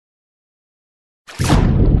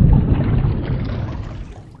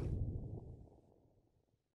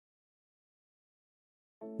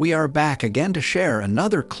We are back again to share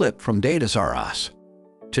another clip from Data's R Us.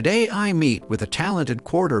 Today I meet with a talented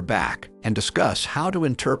quarterback and discuss how to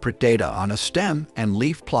interpret data on a stem and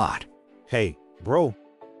leaf plot. Hey, bro,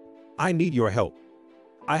 I need your help.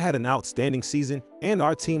 I had an outstanding season, and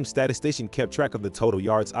our team statistician kept track of the total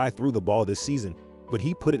yards I threw the ball this season, but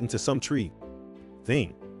he put it into some tree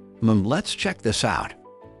thing. Let's check this out.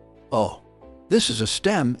 Oh, this is a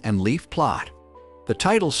stem and leaf plot. The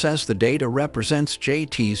title says the data represents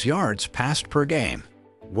JT's yards passed per game.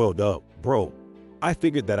 Well, duh, bro. I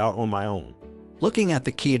figured that out on my own. Looking at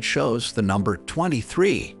the key, it shows the number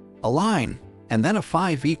 23, a line, and then a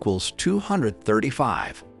 5 equals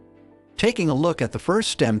 235. Taking a look at the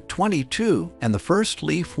first stem 22 and the first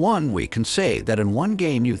leaf 1, we can say that in one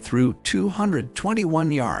game you threw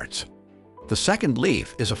 221 yards. The second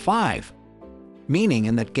leaf is a 5, meaning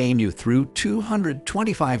in that game you threw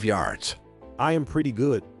 225 yards. I am pretty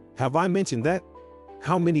good. Have I mentioned that?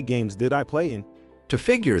 How many games did I play in? To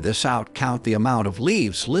figure this out, count the amount of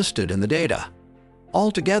leaves listed in the data.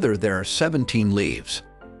 Altogether, there are 17 leaves.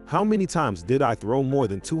 How many times did I throw more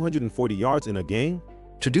than 240 yards in a game?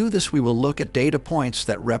 To do this, we will look at data points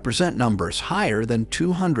that represent numbers higher than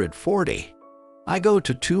 240. I go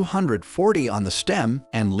to 240 on the stem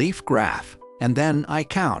and leaf graph, and then I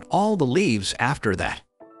count all the leaves after that.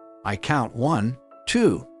 I count 1,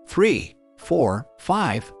 2, 3, 4,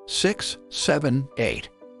 5, 6, 7, 8.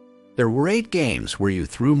 There were 8 games where you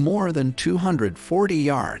threw more than 240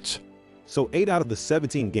 yards. So 8 out of the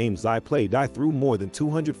 17 games I played, I threw more than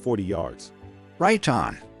 240 yards. Right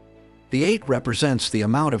on. The 8 represents the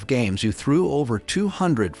amount of games you threw over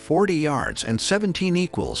 240 yards, and 17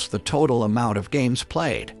 equals the total amount of games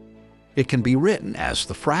played. It can be written as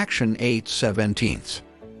the fraction 8/17.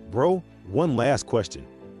 Bro, one last question.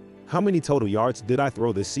 How many total yards did I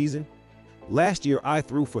throw this season? Last year I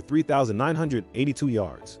threw for 3,982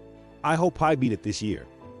 yards. I hope I beat it this year.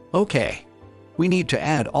 Okay, we need to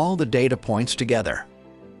add all the data points together.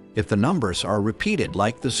 If the numbers are repeated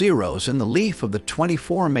like the zeros in the leaf of the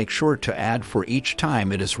 24, make sure to add for each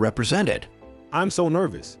time it is represented. I'm so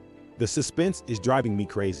nervous. The suspense is driving me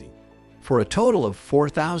crazy. For a total of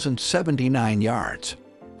 4,079 yards.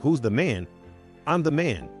 Who's the man? I'm the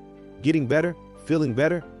man. Getting better, feeling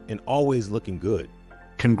better, and always looking good.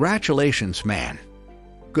 Congratulations, man.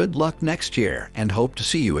 Good luck next year, and hope to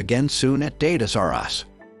see you again soon at Data's R Us.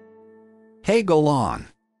 Hey, go long.